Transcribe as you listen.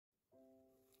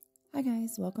Hi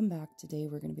guys, welcome back. Today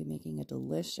we're going to be making a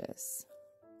delicious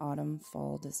autumn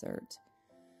fall dessert.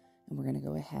 And we're going to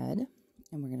go ahead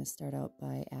and we're going to start out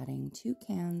by adding 2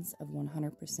 cans of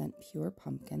 100% pure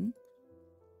pumpkin.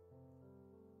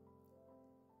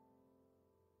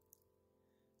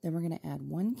 Then we're going to add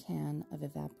 1 can of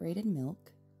evaporated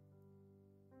milk.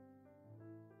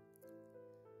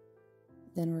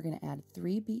 Then we're going to add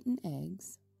 3 beaten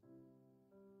eggs.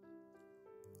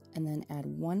 And then add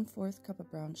 1/4 cup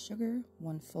of brown sugar,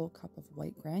 1 full cup of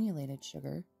white granulated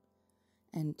sugar,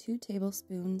 and 2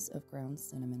 tablespoons of ground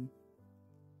cinnamon.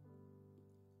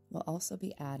 We'll also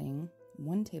be adding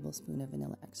 1 tablespoon of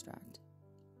vanilla extract.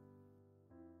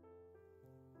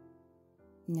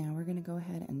 Now we're going to go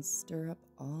ahead and stir up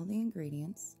all the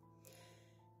ingredients.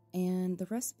 And the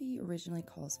recipe originally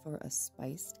calls for a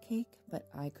spiced cake, but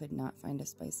I could not find a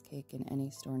spiced cake in any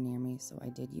store near me, so I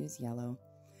did use yellow.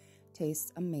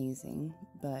 Tastes amazing,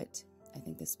 but I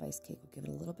think the spice cake will give it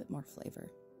a little bit more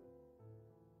flavor.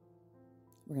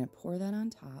 We're going to pour that on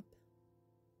top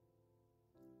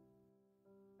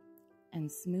and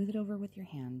smooth it over with your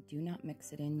hand. Do not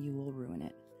mix it in, you will ruin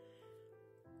it.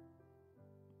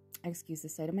 Excuse the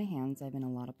sight of my hands. I've been in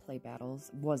a lot of play battles,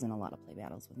 was in a lot of play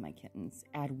battles with my kittens.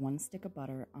 Add 1 stick of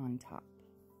butter on top.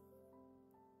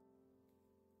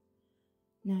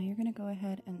 Now you're going to go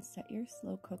ahead and set your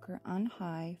slow cooker on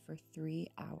high for 3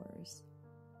 hours.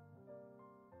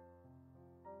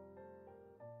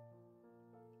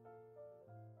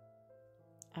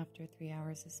 After 3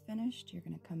 hours is finished, you're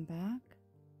going to come back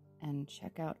and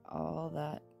check out all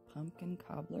that pumpkin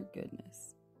cobbler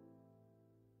goodness.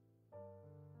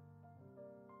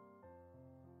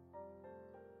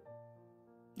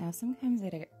 Now sometimes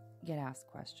I get asked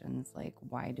questions like,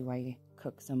 why do I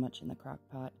cook so much in the crock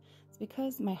pot? It's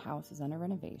because my house is under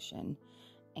renovation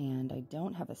and I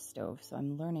don't have a stove, so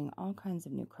I'm learning all kinds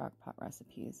of new crock pot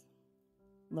recipes.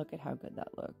 Look at how good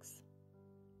that looks.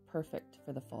 Perfect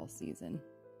for the fall season.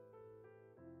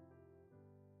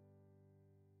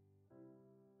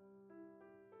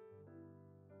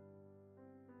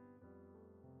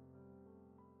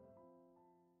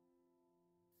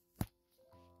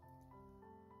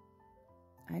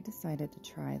 I decided to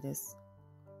try this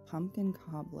pumpkin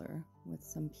cobbler with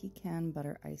some pecan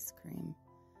butter ice cream.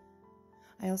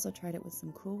 I also tried it with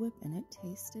some Cool Whip and it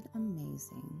tasted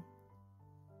amazing.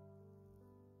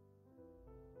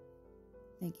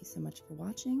 Thank you so much for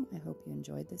watching. I hope you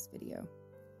enjoyed this video.